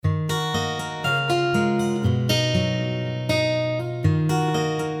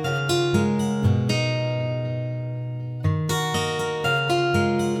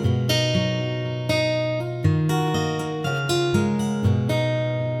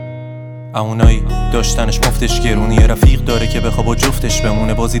اونایی داشتنش مفتش گرونی، یه رفیق داره که بخواب و جفتش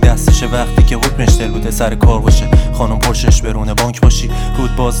بمونه، بازی دستشه وقتی که حکمش دل بوده سر کار باشه، خانم پرشش برونه، بانک باشی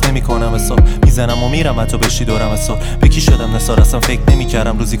رود باز نمی کنم حساب، میزنم و میرم حتی بشی دورم حساب، به کی شدم نثار اصلا فکر نمی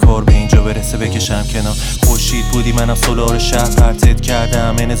کردم روزی کار به اینجا برسه بکشم کنار، خورشید بودی منم سولار شهر پرتت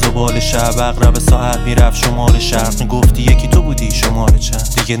کردم این زبال شب، اقرب ساعت میرفت شمال شرق، میگفتی یکی تو بودی شماره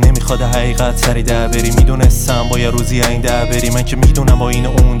چند، دیگه نمیخواد حقیقت سری در بری، میدونستم با یه روزی این در بری، من که میدونم با این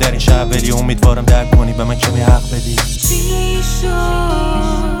اون در این شب ولی امیدوارم درک کنی و من کمی حق بدی. چی شد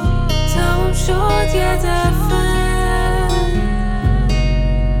تموم شد یه دفعه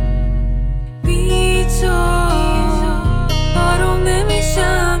بی تو آروم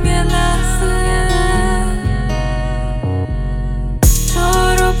نمیشم یه لحظه،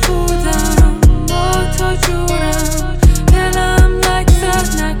 تو رو بودم با تو جورم، دلم لک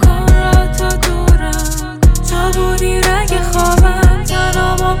زد نکن را تو دورم، تو بودی رگ خوابم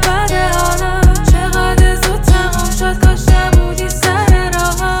تنام و بد حالم، چقدر زود تموم شد کاش نبودی سر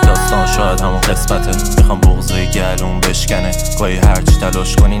راهم، داستان شاید همون قسمته، میخوام بغضای گلوم بشکنه، گاهی هرچی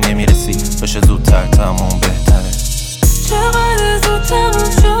تلاش کنی نمیرسی، بشه زودتر تموم بهتره، چقدر زود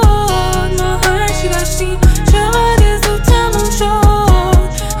تموم شد ما هرچی داشتیم، چقدر زود تموم شد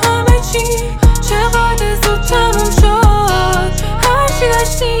همه چی، چقدر زود تموم شد هرچی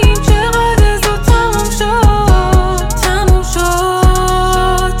داشتیم، چقدر زود تموم شد، تموم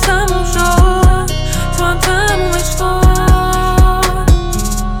شد تموم شد تو هم تمومش کن.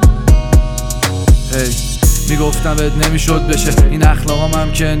 میگفتم بهت نمیشد بشه، این اخلاقام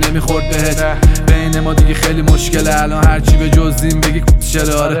هم که نمیخورد بهت، بین ما دیگه خیلی مشکله، الان هرچی به جزیم بگی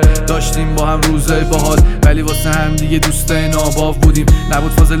چرا، آره داشتیم با هم روزای باحال ولی واسه هم دیگه دوستای ناباو بودیم،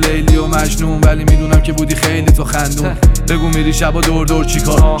 نبود فاز لیلی و مجنون ولی میدونم که بودی خیلی تو خندون، بگو میری شبا دور دور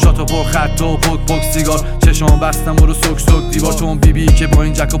چیکار، شاتو پر خط و پک پک سیگار، چشمام بستم برو سک سک دیوار، تو اون بی که با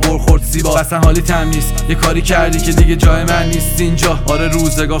این جک و برخورد سیبا، اصلا حالی تم نیست، یه کاری کردی که دیگه جای من نیست اینجا، آره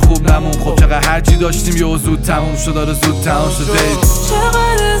روزگار خوب نمون، خب چقدر هرچی داشتیم یه زود تموم شد، آره زود تموم شد،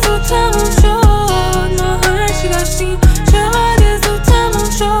 چقدر زود تموم شد ما هرچی داشتیم، چقدر